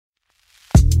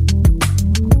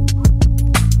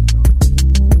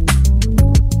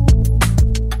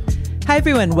Hi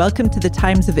everyone, welcome to the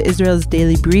Times of Israel's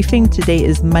daily briefing. Today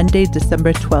is Monday,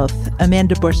 December 12th.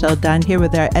 Amanda Borschel-Dan here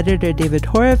with our editor David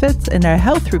Horovitz and our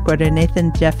health reporter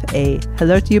Nathan Jeff A.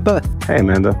 Hello to you both. Hey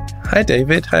Amanda. Hi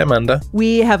David. Hi Amanda.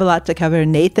 We have a lot to cover.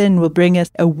 Nathan will bring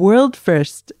us a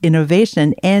world-first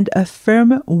innovation and a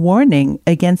firm warning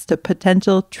against a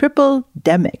potential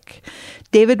triple-demic.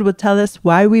 David will tell us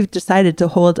why we've decided to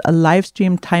hold a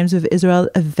live-stream Times of Israel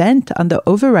event on the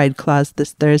override clause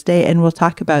this Thursday, and we'll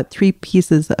talk about 3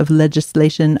 pieces of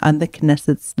legislation on the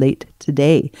Knesset slate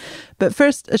today. But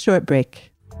first, a short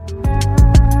break.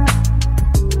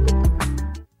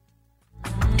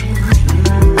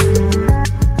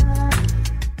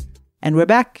 And we're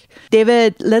back.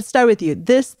 David, let's start with you.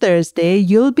 This Thursday,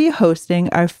 you'll be hosting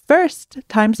our first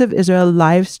Times of Israel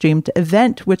live-streamed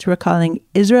event, which we're calling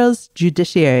Israel's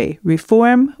Judiciary,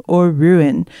 Reform or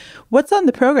Ruin. What's on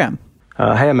the program?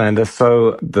 Hey, Amanda.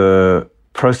 So the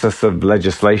process of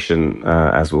legislation,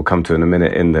 as we'll come to in a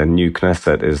minute, in the new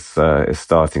Knesset is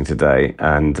starting today,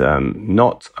 and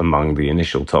not among the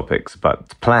initial topics, but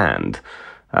planned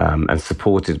and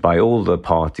supported by all the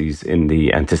parties in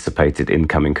the anticipated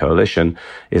incoming coalition,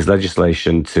 is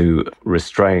legislation to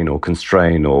restrain or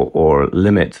constrain or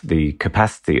limit the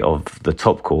capacity of the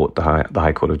top court, the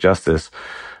High Court of Justice,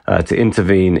 to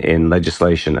intervene in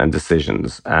legislation and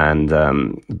decisions. And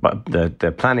but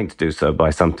they're planning to do so by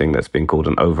something that's been called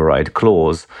an override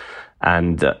clause.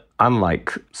 And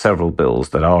unlike several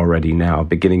bills that are already now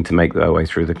beginning to make their way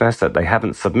through the Knesset, they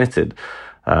haven't submitted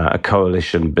a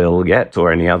coalition bill yet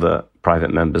or any other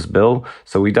private member's bill.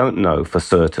 So we don't know for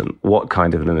certain what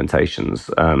kind of limitations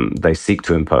they seek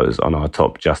to impose on our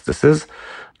top justices.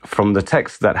 From the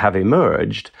texts that have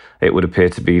emerged, it would appear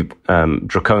to be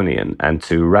draconian and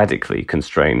to radically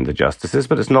constrain the justices,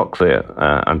 but it's not clear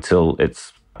until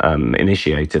it's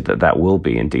initiated that will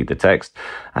be indeed the text.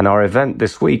 And our event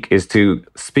this week is to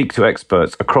speak to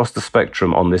experts across the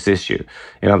spectrum on this issue.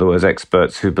 In other words,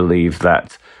 experts who believe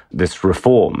that this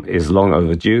reform is long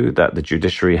overdue, that the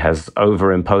judiciary has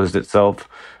overimposed itself.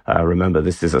 Remember,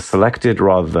 this is a selected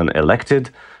rather than elected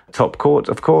top court,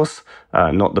 of course,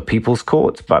 not the people's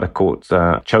court, but a court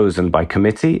chosen by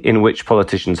committee in which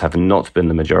politicians have not been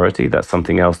the majority. That's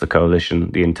something else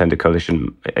the intended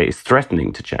coalition is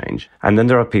threatening to change. And then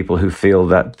there are people who feel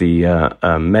that the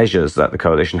measures that the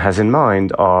coalition has in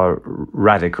mind are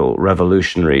radical,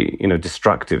 revolutionary,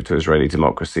 destructive to Israeli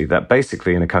democracy, that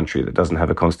basically in a country that doesn't have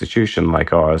a constitution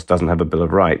like ours, doesn't have a Bill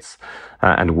of Rights,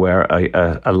 and where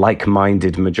a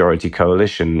like-minded majority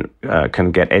coalition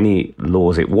can get any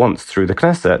laws it wants through the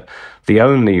Knesset, the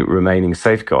only remaining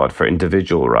safeguard for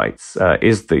individual rights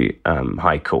is the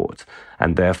High Court,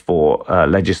 and therefore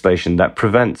legislation that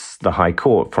prevents the High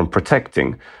Court from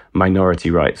protecting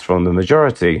minority rights from the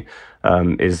majority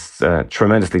is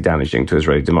tremendously damaging to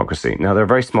Israeli democracy. Now, there are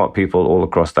very smart people all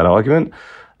across that argument,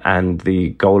 and the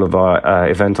goal of our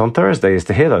event on Thursday is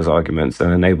to hear those arguments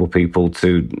and enable people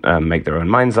to make their own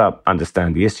minds up,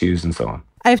 understand the issues, and so on.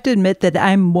 I have to admit that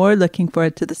I'm more looking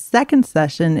forward to the second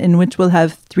session, in which we'll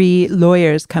have 3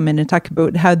 lawyers come in and talk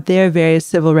about how their various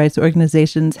civil rights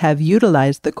organizations have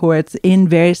utilized the courts in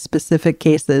very specific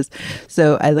cases.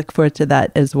 So I look forward to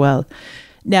that as well.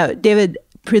 Now, David,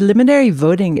 preliminary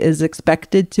voting is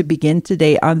expected to begin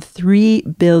today on 3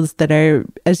 bills that are,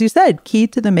 as you said, key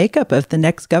to the makeup of the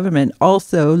next government.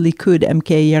 Also, Likud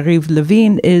MK Yariv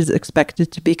Levin is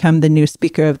expected to become the new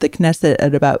Speaker of the Knesset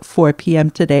at about 4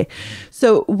 p.m. today.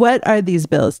 So what are these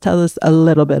bills? Tell us a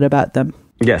little bit about them.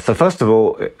 Yeah, so first of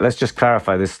all, let's just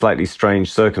clarify this slightly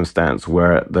strange circumstance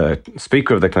where the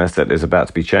Speaker of the Knesset is about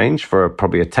to be changed for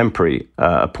probably a temporary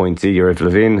appointee, Yariv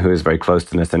Levin, who is very close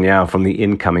to Netanyahu from the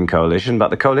incoming coalition, but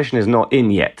the coalition is not in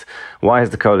yet. Why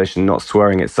is the coalition not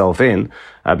swearing itself in?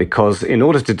 Because in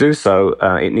order to do so,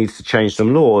 it needs to change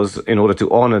some laws in order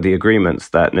to honor the agreements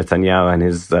that Netanyahu and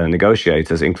his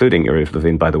negotiators, including Yariv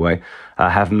Levin, by the way,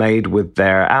 have made with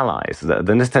their allies. The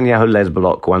Netanyahu-led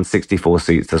bloc won 64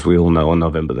 seats, as we all know, on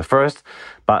November the 1st,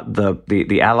 but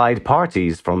the allied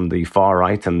parties from the far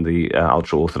right and the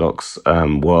ultra-Orthodox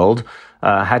world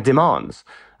had demands,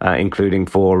 including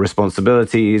for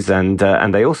responsibilities, and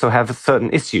they also have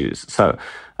certain issues. So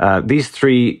these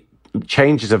 3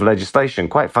 changes of legislation,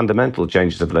 quite fundamental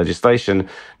changes of legislation,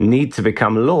 need to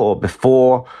become law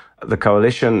before the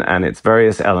coalition and its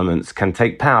various elements can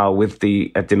take power with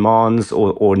the demands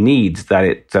or needs that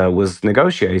it was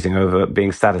negotiating over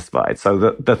being satisfied. So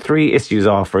the 3 issues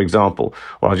are, for example,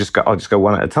 or I'll just go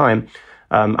one at a time.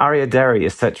 Aryeh Deri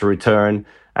is set to return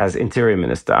as Interior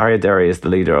Minister. Aryeh Deri is the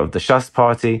leader of the Shas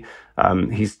party.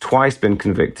 He's twice been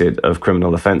convicted of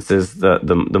criminal offences,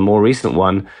 the more recent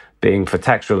one being for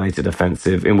tax-related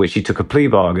offences, in which he took a plea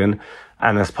bargain,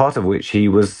 and as part of which he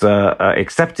was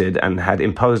accepted and had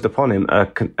imposed upon him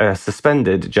a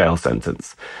suspended jail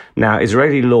sentence. Now,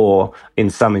 Israeli law, in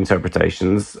some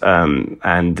interpretations,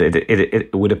 and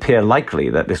it would appear likely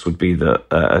that this would be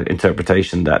the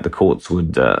interpretation that the courts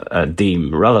would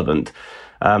deem relevant,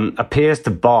 appears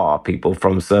to bar people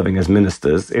from serving as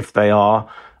ministers if they are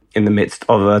in the midst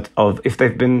of if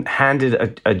they've been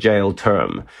handed a jail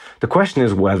term. The question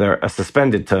is whether a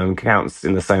suspended term counts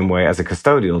in the same way as a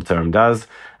custodial term does,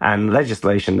 and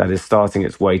legislation that is starting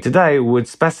its way today would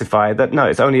specify that no,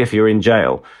 it's only if you're in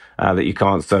jail that you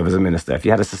can't serve as a minister. If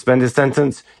you had a suspended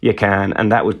sentence, you can,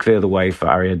 and that would clear the way for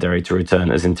Aryeh Deri to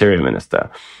return as interior minister.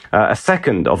 A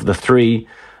second of the three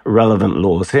relevant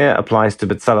laws here applies to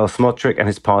Bezalel Smotrich and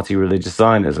his party Religious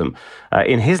Zionism.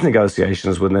 In his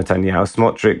negotiations with Netanyahu,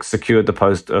 Smotrich secured the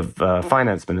post of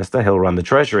finance minister. He'll run the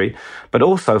treasury, but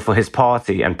also for his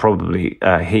party and probably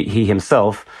he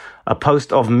himself, a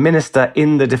post of minister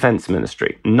in the defense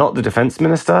ministry. Not the defense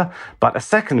minister, but a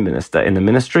second minister in the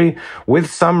ministry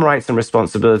with some rights and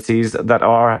responsibilities that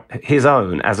are his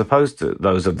own as opposed to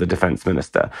those of the defense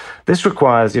minister. This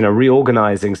requires,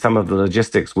 reorganizing some of the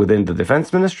logistics within the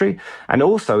defense ministry, and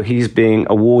also he's being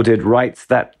awarded rights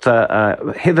that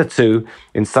hitherto,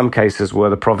 in some cases,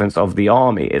 were the province of the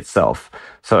army itself.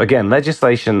 So again,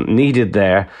 legislation needed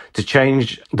there to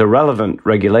change the relevant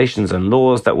regulations and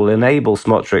laws that will enable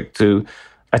Smotrich to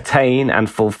attain and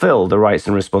fulfill the rights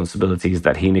and responsibilities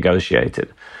that he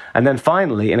negotiated. And then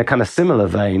finally, in a kind of similar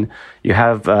vein, you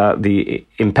have the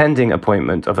impending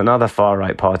appointment of another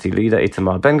far-right party leader,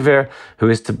 Itamar Ben-Gvir, who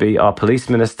is to be our police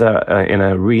minister in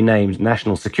a renamed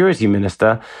national security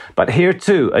minister. But here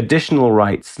too, additional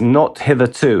rights not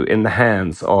hitherto in the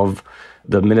hands of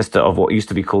the minister of what used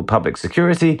to be called public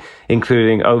security,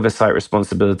 including oversight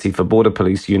responsibility for border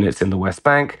police units in the West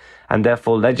Bank, and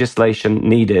therefore legislation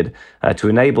needed to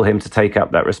enable him to take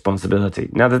up that responsibility.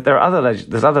 Now, that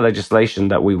there's other legislation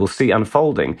that we will see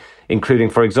unfolding,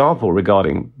 including, for example,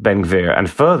 regarding Ben-Gvir and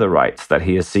further rights that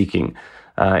he is seeking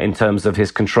in terms of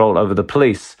his control over the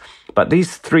police. But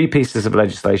these three pieces of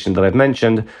legislation that I've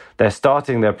mentioned, they're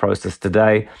starting their process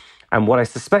today. And what I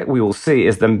suspect we will see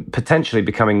is them potentially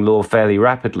becoming law fairly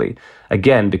rapidly.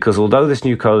 Again, because although this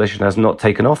new coalition has not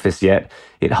taken office yet,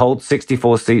 it holds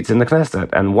 64 seats in the Knesset.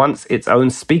 And once its own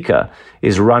speaker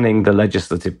is running the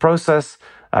legislative process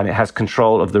and it has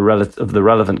control of the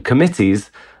relevant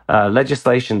committees,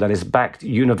 legislation that is backed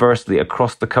universally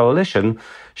across the coalition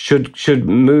should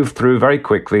move through very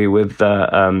quickly with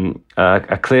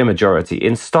a clear majority,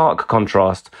 in stark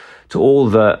contrast to all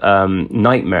the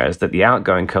nightmares that the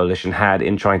outgoing coalition had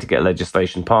in trying to get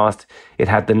legislation passed. It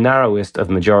had the narrowest of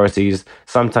majorities,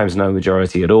 sometimes no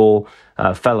majority at all,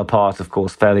 fell apart, of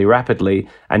course, fairly rapidly,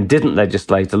 and didn't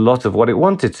legislate a lot of what it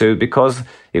wanted to because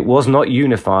it was not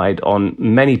unified on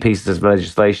many pieces of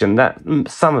legislation that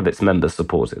some of its members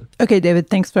supported. Okay, David,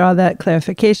 thanks for all that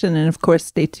clarification. And of course,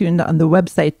 stay tuned on the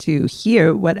website to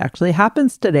hear what actually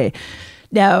happens today.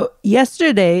 Now,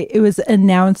 yesterday, it was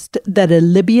announced that a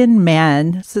Libyan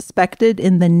man suspected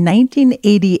in the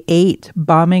 1988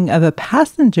 bombing of a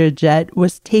passenger jet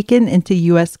was taken into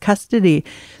U.S. custody.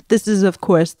 This is, of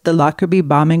course, the Lockerbie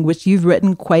bombing, which you've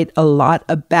written quite a lot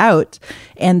about,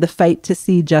 and the fight to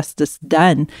see justice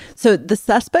done. So the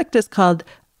suspect is called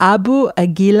Abu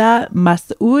Aguila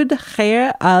Masoud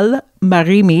Khair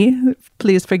al-Marimi.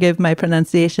 Please forgive my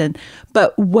pronunciation.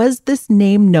 But was this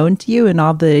name known to you in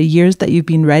all the years that you've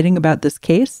been writing about this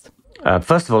case?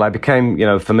 First of all, I became,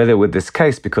 familiar with this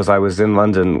case because I was in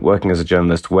London working as a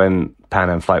journalist when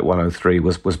Pan Am Flight 103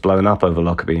 was blown up over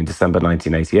Lockerbie in December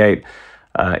 1988.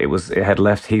 It had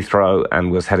left Heathrow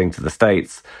and was heading to the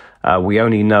States. We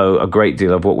only know a great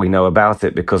deal of what we know about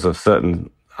it because of certain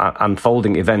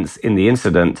unfolding events in the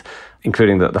incident,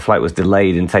 including that the flight was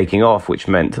delayed in taking off, which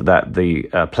meant that the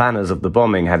planners of the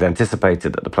bombing had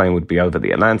anticipated that the plane would be over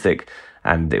the Atlantic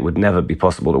and it would never be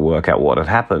possible to work out what had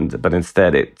happened. But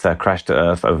instead, it crashed to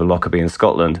earth over Lockerbie in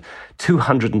Scotland.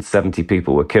 270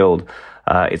 people were killed.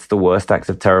 It's the worst act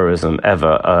of terrorism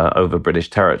ever over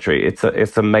British territory.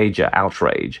 It's a major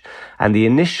outrage. And the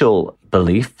initial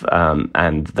belief,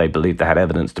 and they believed they had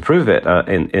evidence to prove it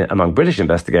among British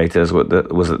investigators,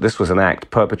 was that this was an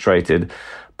act perpetrated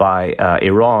by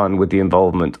Iran with the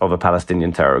involvement of a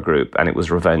Palestinian terror group, and it was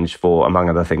revenge for, among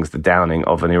other things, the downing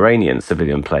of an Iranian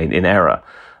civilian plane in error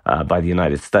by the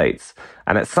United States.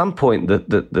 And at some point,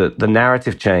 the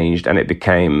narrative changed, and it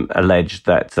became alleged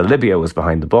that Libya was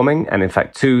behind the bombing, and in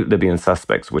fact, 2 Libyan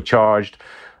suspects were charged.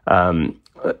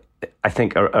 I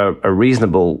think a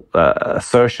reasonable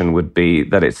assertion would be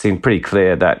that it seemed pretty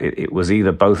clear that it was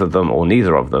either both of them or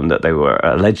neither of them, that they were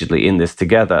allegedly in this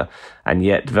together. And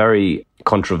yet, very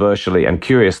controversially and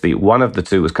curiously, one of the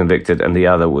two was convicted and the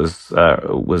other was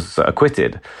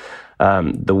acquitted.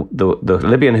 The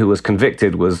Libyan who was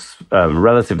convicted was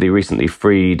relatively recently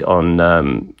freed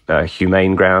on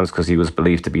humane grounds because he was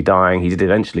believed to be dying. He did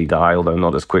eventually die, although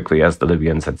not as quickly as the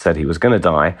Libyans had said he was going to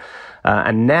die.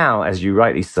 And now, as you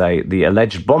rightly say, the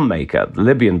alleged bomb maker, the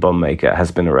Libyan bomb maker,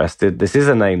 has been arrested. This is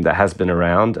a name that has been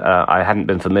around. I hadn't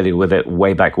been familiar with it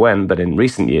way back when, but in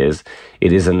recent years,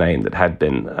 it is a name that had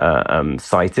been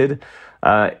cited.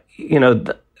 There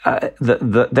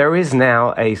is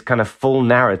now a kind of full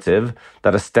narrative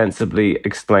that ostensibly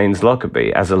explains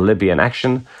Lockerbie as a Libyan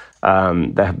action.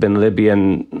 There have been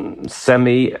Libyan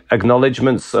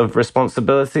semi-acknowledgements of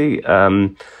responsibility,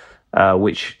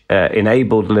 which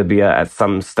enabled Libya at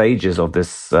some stages of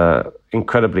this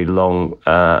incredibly long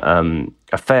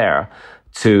affair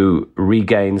to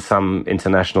regain some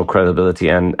international credibility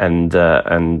and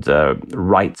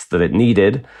rights that it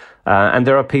needed. And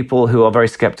there are people who are very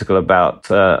skeptical about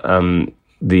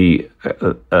the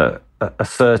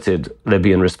asserted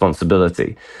Libyan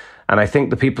responsibility. And I think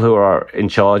the people who are in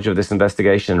charge of this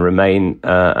investigation remain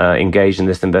engaged in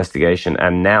this investigation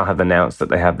and now have announced that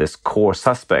they have this core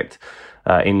suspect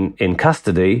in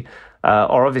custody,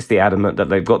 are obviously adamant that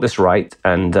they've got this right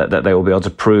and that they will be able to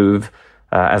prove,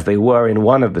 as they were in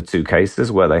one of the two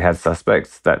cases where they had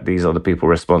suspects, that these are the people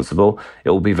responsible. It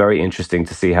will be very interesting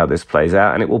to see how this plays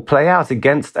out. And it will play out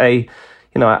against I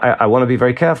want to be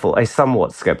very careful, a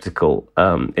somewhat skeptical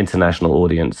international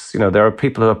audience. There are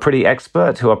people who are pretty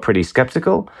expert, who are pretty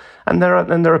skeptical, and there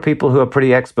are people who are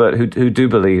pretty expert who do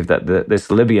believe that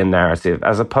this Libyan narrative,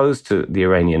 as opposed to the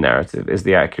Iranian narrative, is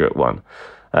the accurate one.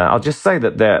 I'll just say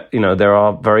that there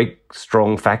are very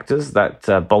strong factors that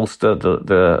bolster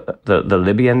the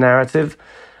Libyan narrative,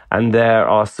 and there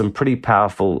are some pretty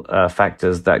powerful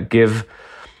factors that give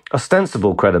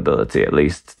ostensible credibility, at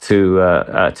least,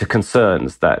 to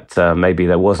concerns that maybe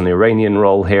there was an Iranian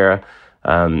role here.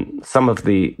 Some of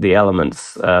the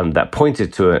elements that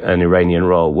pointed to an Iranian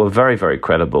role were very, very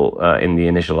credible in the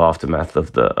initial aftermath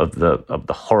of the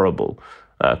horrible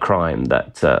crime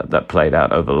that played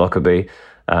out over Lockerbie,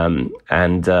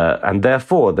 and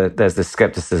therefore there's this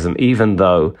skepticism, even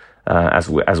though as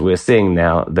we're seeing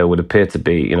now, there would appear to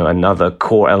be another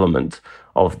core element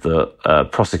of the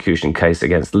prosecution case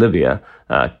against Libya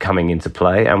coming into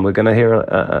play, and we're going to hear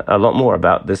a lot more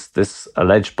about this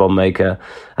alleged bomb maker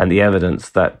and the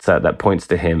evidence that points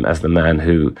to him as the man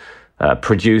who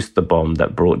produced the bomb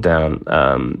that brought down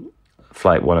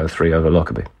Flight 103 over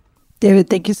Lockerbie. David,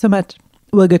 thank you so much.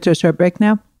 We'll get to a short break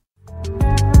now.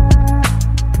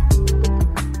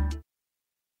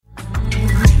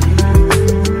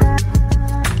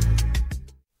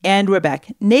 And we're back.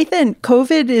 Nathan,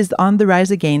 COVID is on the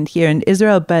rise again here in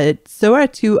Israel, but so are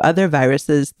two other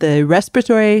viruses, the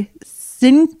respiratory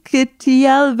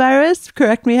syncytial virus,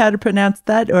 correct me how to pronounce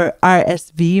that, or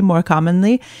RSV more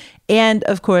commonly, and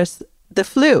of course, the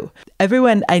flu.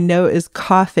 Everyone I know is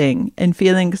coughing and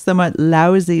feeling somewhat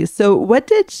lousy. So what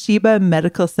did Sheba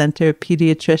Medical Center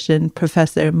pediatrician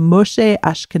Professor Moshe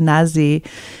Ashkenazi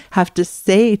have to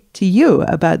say to you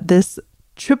about this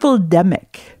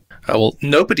triple-demic? Well,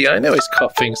 nobody I know is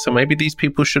coughing, so maybe these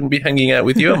people shouldn't be hanging out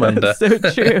with you, Amanda. So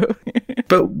true.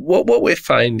 But what we're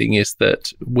finding is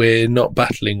that we're not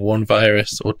battling one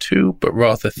virus or two, but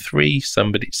rather three.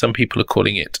 Some people are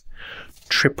calling it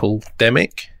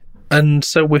triple-demic. And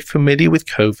so we're familiar with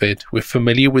COVID, we're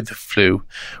familiar with the flu,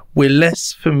 we're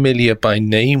less familiar by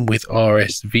name with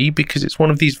RSV because it's one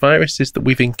of these viruses that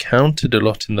we've encountered a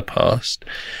lot in the past,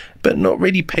 but not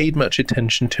really paid much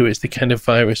attention to. It's the kind of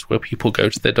virus where people go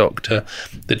to their doctor,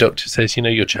 the doctor says,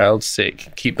 your child's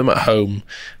sick, keep them at home,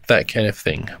 that kind of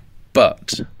thing.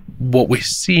 But what we're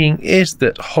seeing is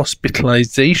that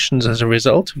hospitalizations as a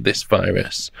result of this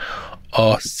virus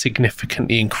are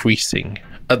significantly increasing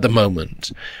at the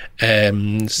moment.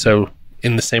 So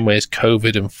in the same way as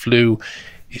COVID and flu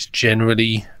is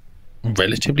generally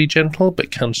relatively gentle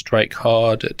but can strike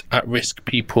hard at-risk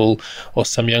people or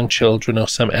some young children or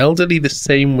some elderly, the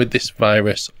same with this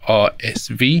virus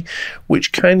RSV,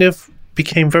 which kind of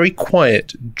became very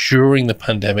quiet during the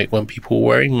pandemic when people were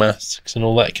wearing masks and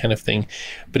all that kind of thing,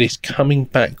 but it's coming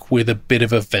back with a bit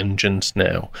of a vengeance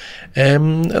now.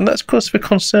 And that's cause for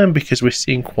concern because we're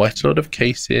seeing quite a lot of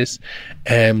cases.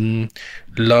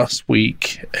 Last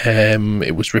week,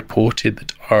 it was reported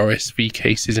that RSV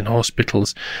cases in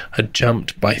hospitals had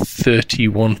jumped by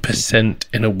 31%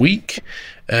 in a week.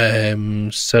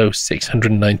 So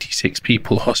 696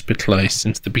 people hospitalized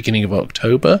since the beginning of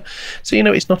October. So,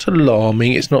 it's not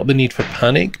alarming. It's not the need for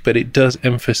panic, but it does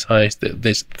emphasize that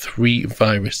there's 3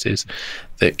 viruses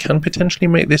that can potentially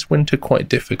make this winter quite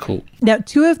difficult. Now,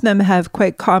 2 of them have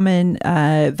quite common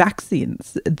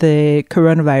vaccines. The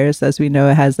coronavirus, as we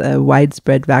know, has a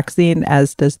widespread vaccine,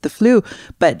 as does the flu.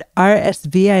 But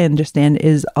RSV, I understand,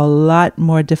 is a lot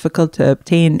more difficult to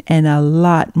obtain and a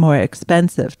lot more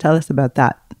expensive. Tell us about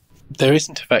that. There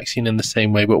isn't a vaccine in the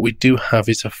same way. What we do have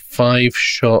is a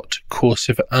 5-shot course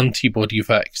of antibody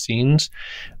vaccines,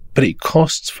 but it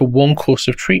costs for one course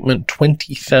of treatment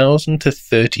 $20,000 to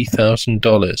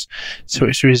 $30,000. So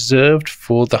it's reserved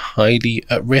for the highly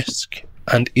at risk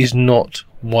and is not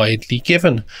widely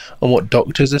given. And what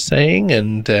doctors are saying,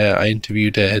 and I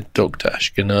interviewed Dr.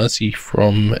 Ashkenazi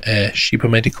from Sheba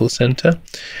Medical Center,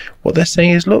 what they're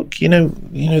saying is, look,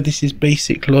 this is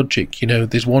basic logic.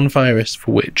 There's one virus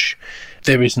for which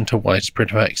there isn't a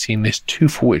widespread vaccine. There's 2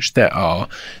 for which there are.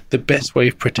 The best way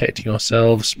of protecting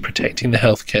ourselves, protecting the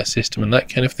healthcare system and that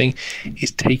kind of thing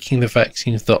is taking the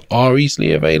vaccines that are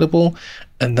easily available.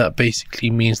 And that basically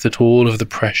means that all of the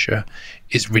pressure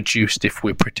is reduced if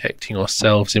we're protecting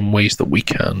ourselves in ways that we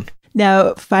can.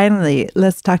 Now, finally,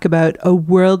 let's talk about a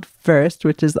world first,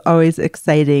 which is always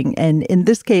exciting. And in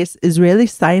this case, Israeli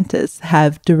scientists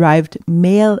have derived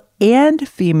male and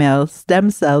female stem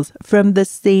cells from the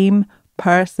same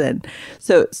person.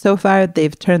 So far,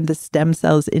 they've turned the stem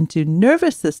cells into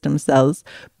nervous system cells,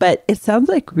 but it sounds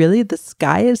like really the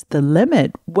sky is the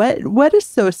limit. What is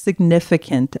so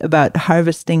significant about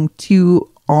harvesting 2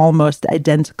 almost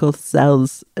identical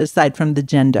cells aside from the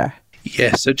gender?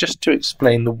 Yeah, so just to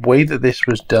explain, the way that this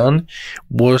was done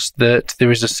was that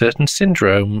there is a certain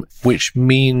syndrome which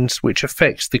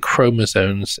affects the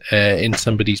chromosomes in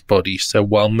somebody's body. So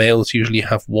while males usually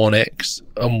have 1 X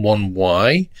and 1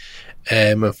 Y,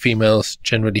 females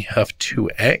generally have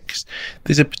 2 X.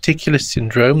 There's a particular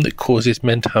syndrome that causes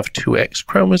men to have 2 X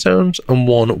chromosomes and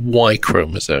 1 Y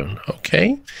chromosome.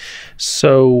 Okay,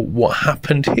 so what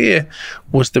happened here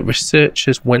was that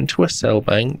researchers went to a cell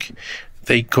bank.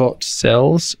 They got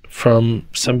cells from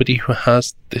somebody who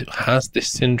has this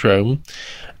syndrome,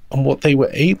 and what they were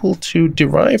able to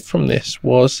derive from this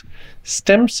was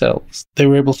stem cells. They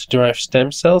were able to derive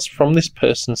stem cells from this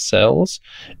person's cells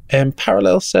and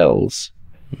parallel cells,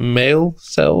 male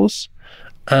cells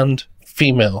and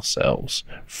female cells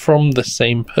from the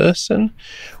same person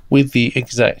with the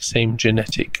exact same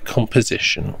genetic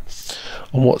composition.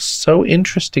 And what's so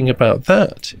interesting about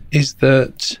that is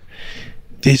that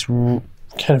this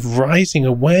kind of rising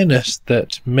awareness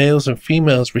that males and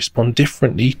females respond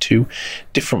differently to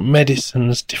different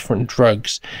medicines, different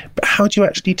drugs. But how do you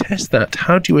actually test that?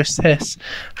 How do you assess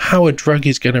how a drug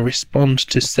is going to respond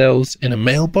to cells in a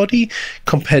male body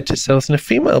compared to cells in a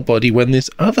female body when there's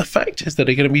other factors that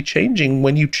are going to be changing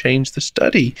when you change the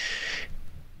study?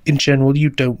 In general, you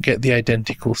don't get the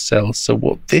identical cells. So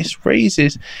what this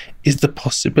raises is the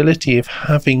possibility of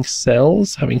having stem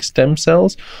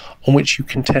cells on which you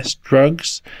can test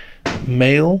drugs,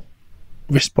 male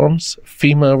response,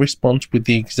 female response with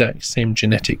the exact same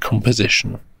genetic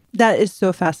composition. That is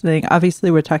so fascinating.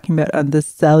 Obviously, we're talking about on the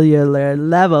cellular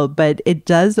level, but it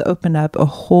does open up a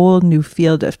whole new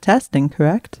field of testing,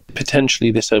 correct?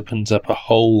 Potentially, this opens up a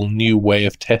whole new way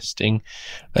of testing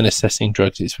and assessing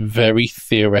drugs. It's very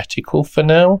theoretical for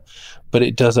now, but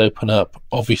it does open up,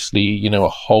 obviously, a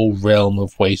whole realm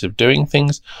of ways of doing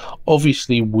things,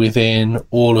 obviously within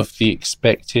all of the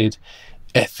expected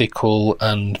ethical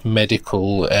and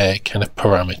medical kind of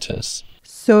parameters.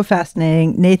 So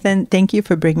fascinating. Nathan, thank you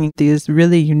for bringing these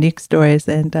really unique stories,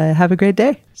 and have a great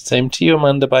day. Same to you,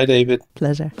 Amanda. Bye, David.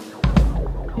 Pleasure.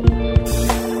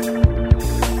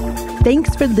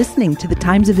 Thanks for listening to the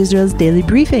Times of Israel's Daily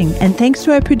Briefing, and thanks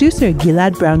to our producer,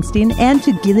 Gilad Brownstein, and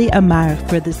to Gili Amar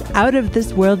for this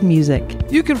out-of-this-world music.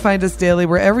 You can find us daily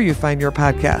wherever you find your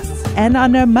podcasts. And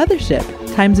on our mothership,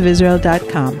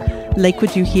 timesofisrael.com. Like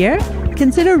what you hear?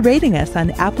 Consider rating us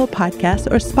on Apple Podcasts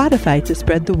or Spotify to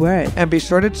spread the word. And be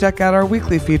sure to check out our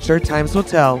weekly feature, Times Will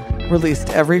Tell, released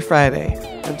every Friday.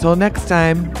 Until next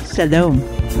time, Shalom.